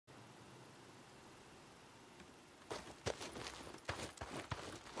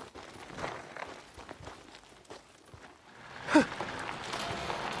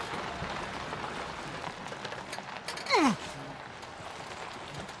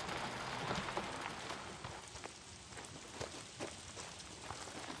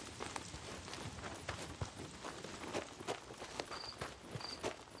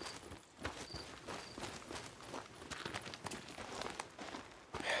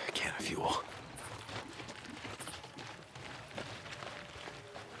fuel.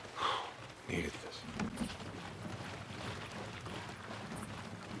 Needed this.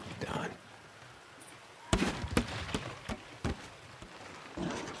 Done.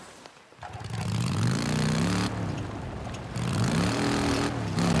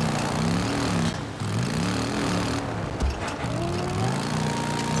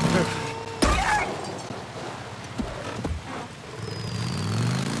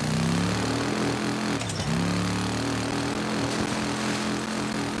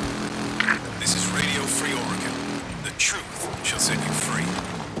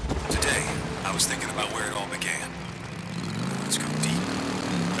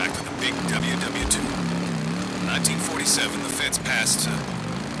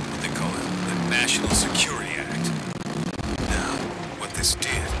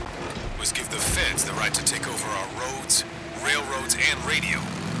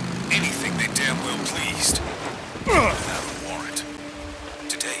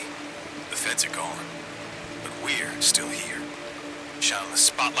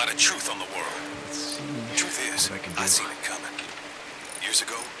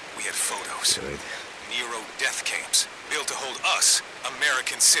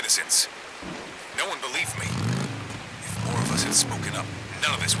 Citizens. No one believed me. If more of us had spoken up,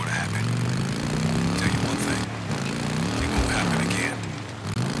 none of this would have happened. I'll tell you one thing. It won't happen again.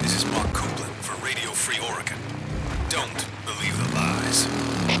 This is Mark Copeland for Radio Free Oregon. Don't believe the lies.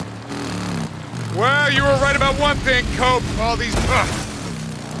 Well, you were right about one thing, Cope. All these...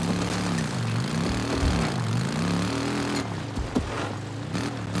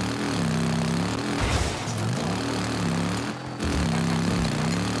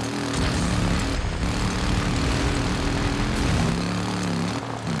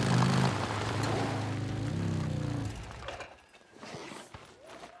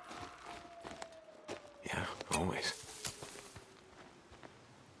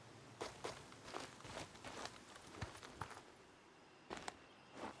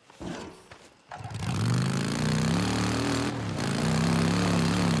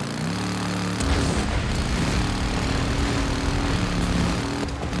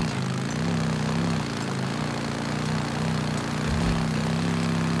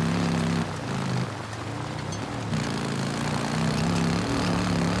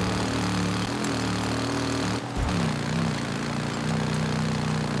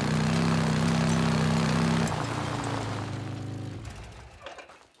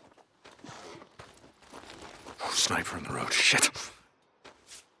 Sniper on the road. Shit.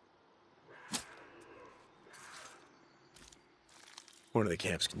 One of the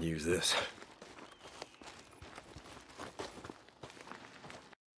camps can use this.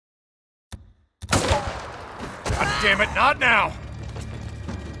 God damn it, not now!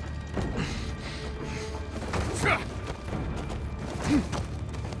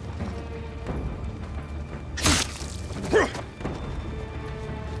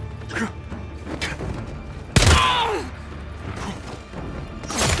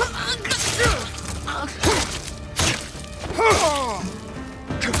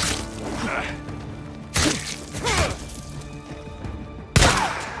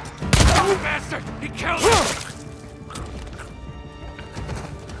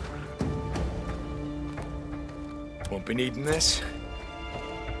 Won't be needing this.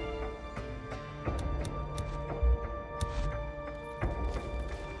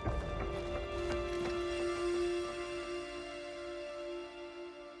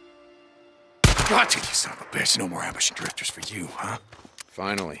 Gotcha, you son of a bitch. No more ambush and drifters for you, huh?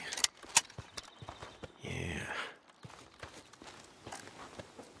 Finally. Yeah.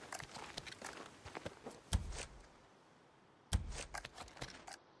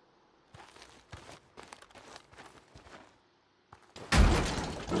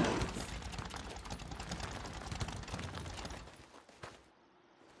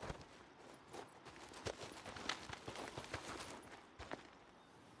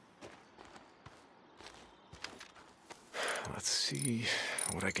 Let's see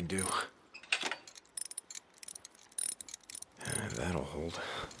what I can do. That'll hold.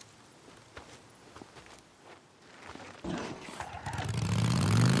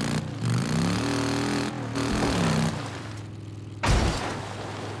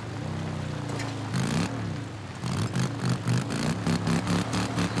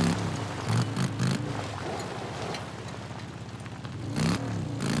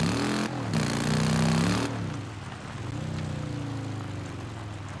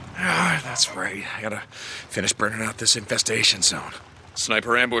 That's right. I gotta finish burning out this infestation zone.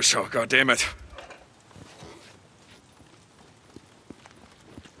 Sniper ambush, oh goddammit.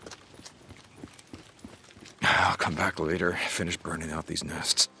 come back later, finish burning out these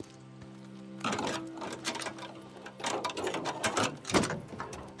nests.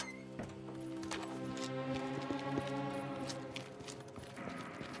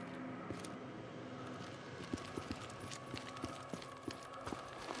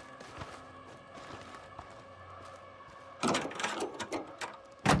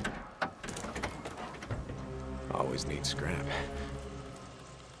 Always need scrap.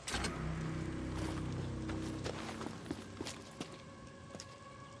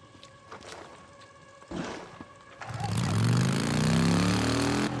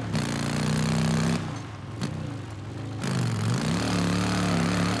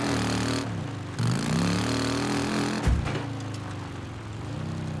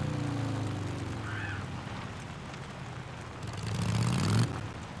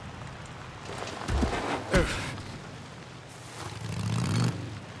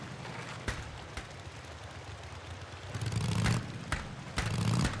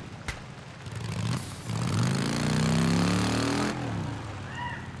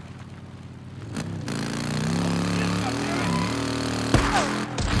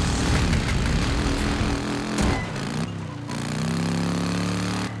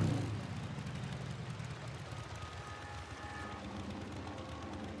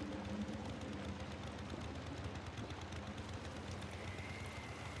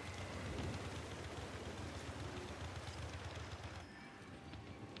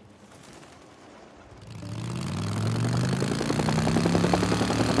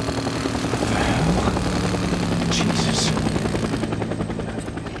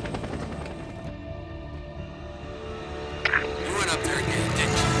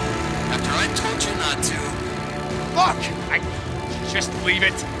 Leave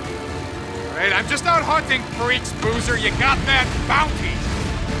it. Alright, I'm just out hunting, freaks, boozer. You got that? Bounty.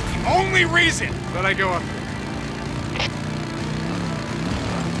 The only reason that I go up there.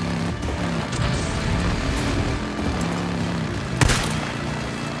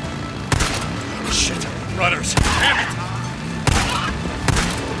 Shit. Runners. Damn it.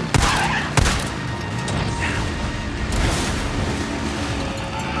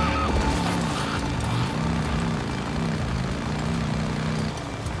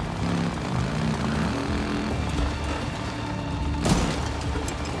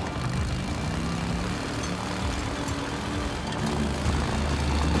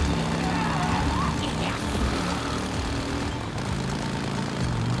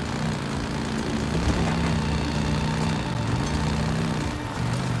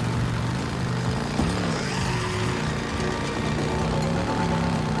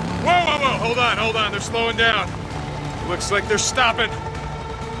 Hold on, they're slowing down. Looks like they're stopping.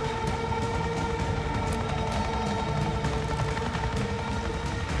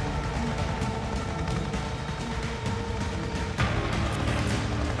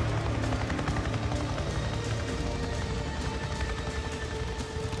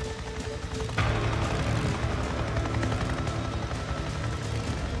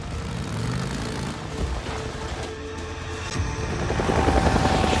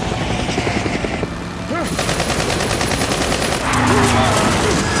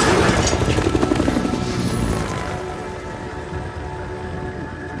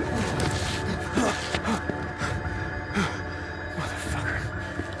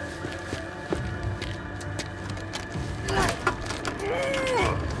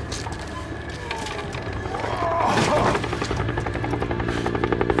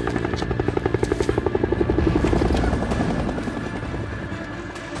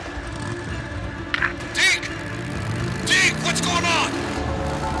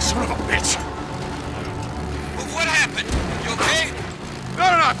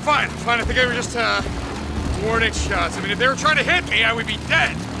 Fine, I think they were just, warning shots. I mean, if they were trying to hit me, I would be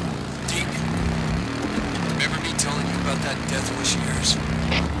dead. Deke, remember me telling you about that death wish of yours?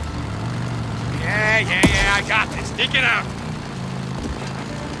 Yeah, I got this. Deacon out.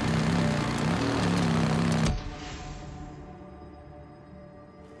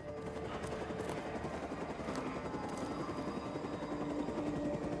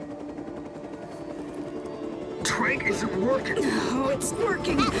 Isn't working. Oh, it's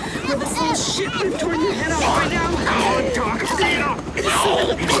working. Will this little shit you've torn your head off right now? Oh, Doc, stand up.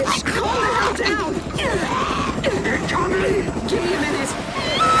 Bitch, calm the hell down. They're coming. Give me a minute.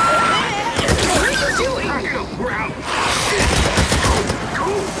 What are you doing? I'm gonna grab. Go.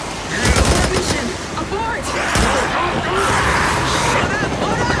 Mission. Abort. Shut up.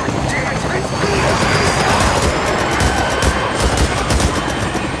 Hold on. Damn it.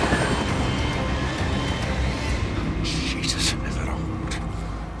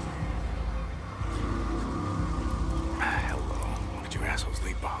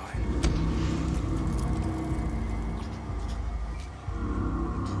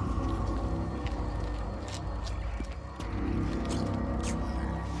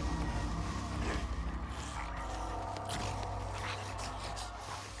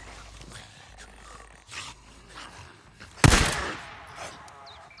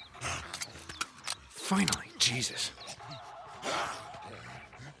 Finally, Jesus.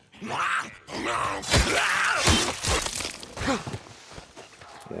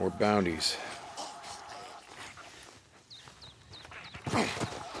 More bounties.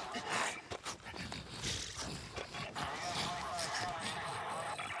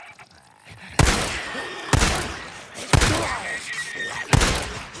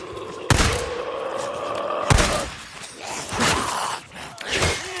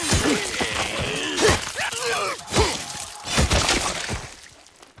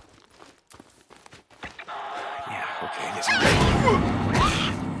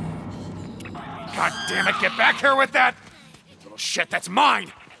 God damn it, get back here with that! You little shit, that's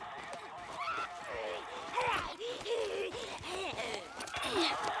mine!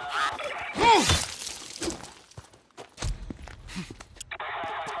 Move!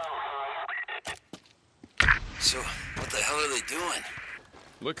 So, what the hell are they doing?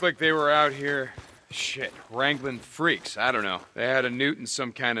 Looked like they were out here, shit, wrangling freaks. I don't know. They had a newt and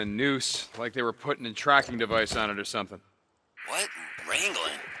some kind of noose, like they were putting a tracking device on it or something. What?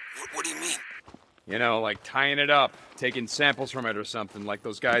 Wrangling? What do you mean? You know, like tying it up, taking samples from it or something, like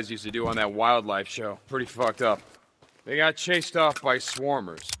those guys used to do on that wildlife show. Pretty fucked up. They got chased off by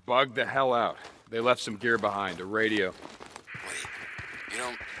swarmers, bugged the hell out. They left some gear behind, a radio. Wait, you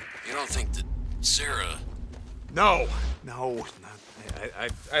don't think that Sarah... No,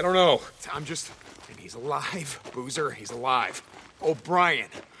 I don't know. I'm just, and he's alive, Boozer, he's alive. O'Brien,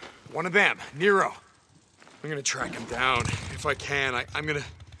 one of them, Nero. I'm gonna track him down, if I can. I'm gonna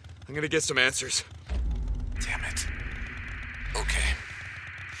get some answers. Damn it. Okay.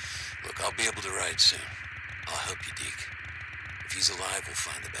 Look, I'll be able to ride soon. I'll help you, Deke. If he's alive, we'll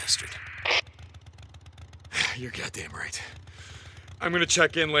find the bastard. You're goddamn right. I'm gonna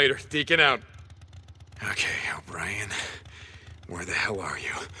check in later. Deacon out. Okay, O'Brien. Where the hell are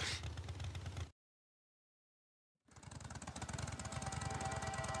you?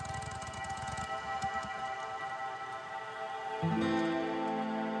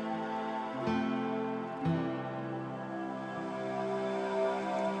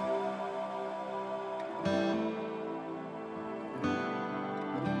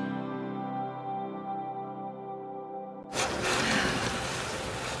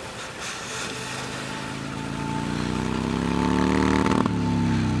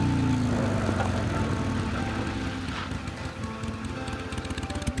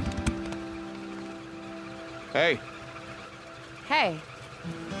 Hey. Hey.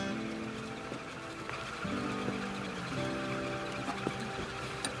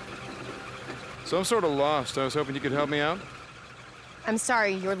 So I'm sort of lost. I was hoping you could help me out. I'm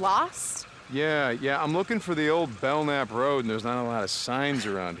sorry, you're lost? Yeah, I'm looking for the old Belknap Road, and there's not a lot of signs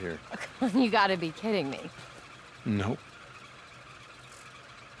around here. You gotta be kidding me. Nope.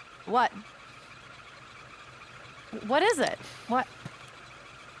 What? What is it? What?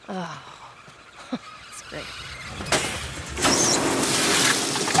 Oh. That's great.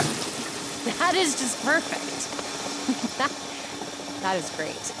 That is just perfect. That is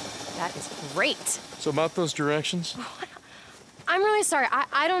great. That is great. So about those directions? I'm really sorry.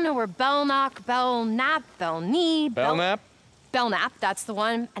 I don't know where Belknap, Belknap, Belknap, that's the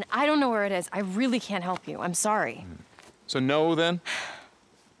one. And I don't know where it is. I really can't help you. I'm sorry. So no, then?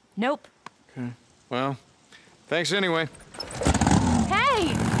 Nope. Okay. Well, thanks anyway.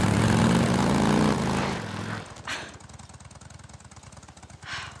 Hey!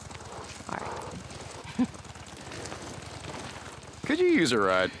 All right. Could you use a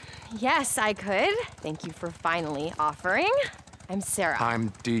ride? Yes, I could. Thank you for finally offering. I'm Sarah.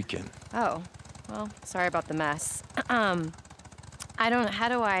 I'm Deacon. Oh, well, sorry about the mess. I don't know, how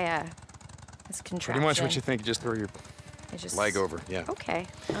do I, this contraption? Pretty much what you think, just throw your leg over, yeah. Okay,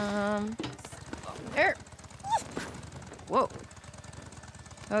 there. Whoa.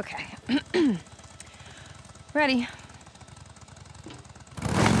 Okay. Ready.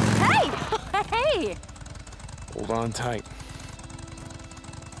 Hey! Hey! Hold on tight.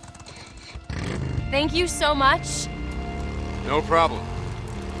 Thank you so much. No problem.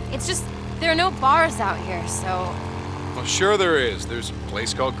 It's just, there are no bars out here, so... Well, sure there is. There's a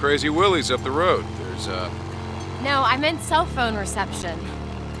place called Crazy Willie's up the road. There's, No, I meant cell phone reception.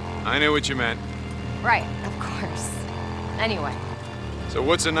 I knew what you meant. Right, of course. Anyway. So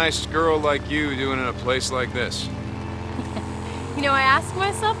what's a nice girl like you doing in a place like this? You know, I ask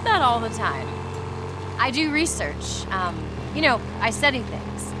myself that all the time. I do research. You know, I study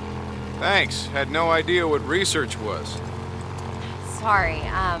things. Thanks. Had no idea what research was. Sorry,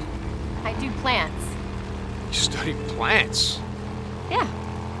 I do plants. You study plants? Yeah.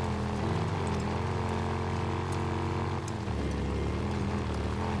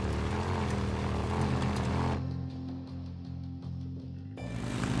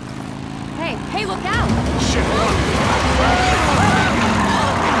 Hey, look out! Shit,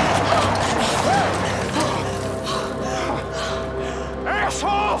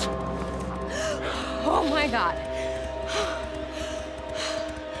 assholes! Oh my God.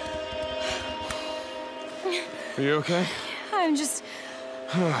 Are you okay? I'm just...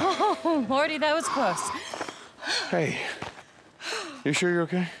 Oh, Lordy, that was close. Hey, you sure you're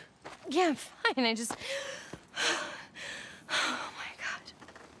okay? Yeah, I'm fine. I just... Oh my God.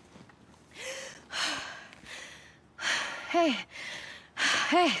 Hey.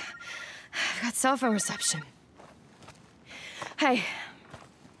 Hey. I've got cell phone reception. Hey.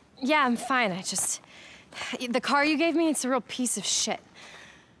 Yeah, I'm fine. I just... The car you gave me, it's a real piece of shit.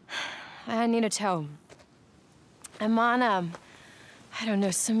 I need a tow. I'm on, I don't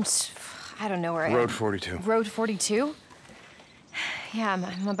know, I don't know where I am. Road 42. Road 42? Yeah,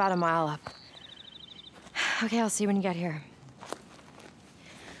 I'm about a mile up. Okay, I'll see you when you get here.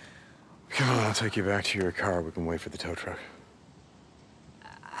 Come on, I'll take you back to your car. We can wait for the tow truck.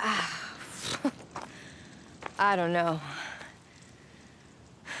 I don't know.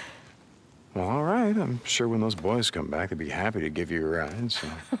 Well, all right. I'm sure when those boys come back, they'd be happy to give you a ride, so...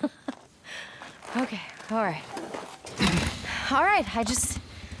 Okay, all right. All right, I just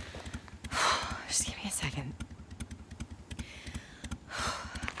give me a second.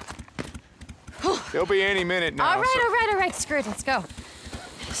 They'll be any minute now. All right, screw it, let's go.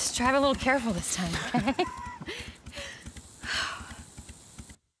 Just drive a little careful this time, okay?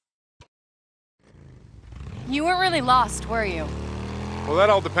 You weren't really lost, were you? Well, that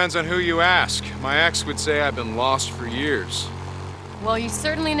all depends on who you ask. My ex would say I've been lost for years. Well, you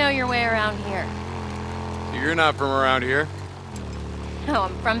certainly know your way around here. You're not from around here. No,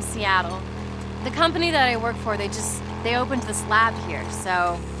 I'm from Seattle. The company that I work for, they opened this lab here,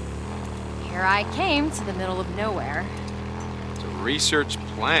 so here I came to the middle of nowhere. To research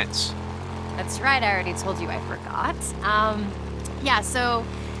plants. That's right, I already told you, I forgot. Yeah, so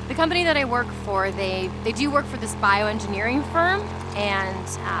the company that I work for, they do work for this bioengineering firm, and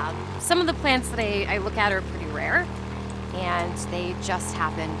some of the plants that I look at are pretty rare, and they just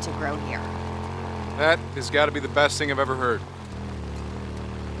happen to grow here. That has got to be the best thing I've ever heard.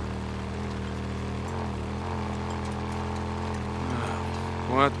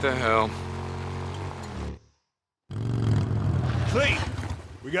 What the hell? Clean!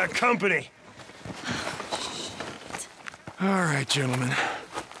 We got company! All right, gentlemen.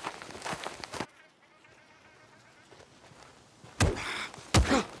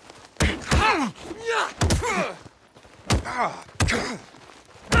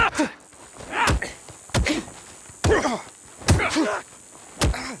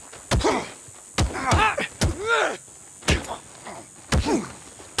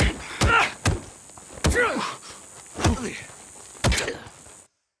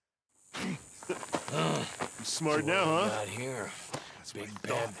 Smart now, huh? Not here. Big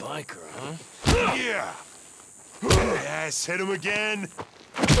bad biker, huh? Yeah! Yes, hit him again!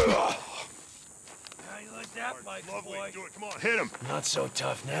 How you like that, biker Lovely, boy? do it, come on, hit him! Not so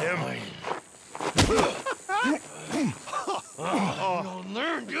tough now, Him. are you? You don't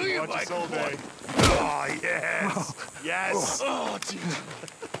learn, do you, Watch us biker all boy? day. Oh, yes! Yes! Oh, teach him.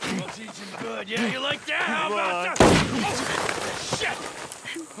 I'll teach him good. Yeah, you like that? How Come about on. that?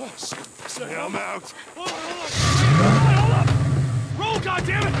 Oh, shit! Yeah, I'm out! Hold up! Roll,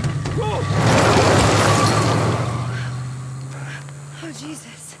 goddammit! Roll! Oh,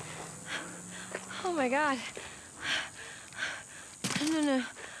 Jesus. Oh, my God. No.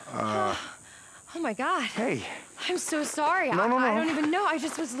 Oh, my God. Hey. I'm so sorry. No. I don't even know. I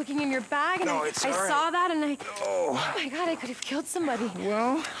just was looking in your bag and No, I it's all saw that and Oh. Oh, my God, I could have killed somebody.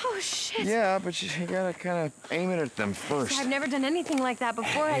 Well, Oh, shit. yeah, but you gotta kind of aim it at them first. I've never done anything like that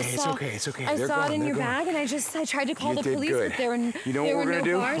before. Hey, it's okay. I They're saw it gone, in they're your gone. bag and I tried to call You the did police, good. but there were You know there what were we're no gonna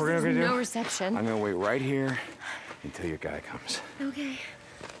do? cars, We're there gonna was do? no reception. I'm gonna wait right here until your guy comes. Okay.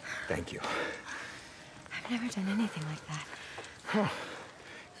 Thank you. I've never done anything like that.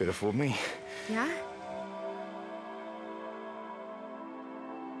 Could have fooled me. Yeah?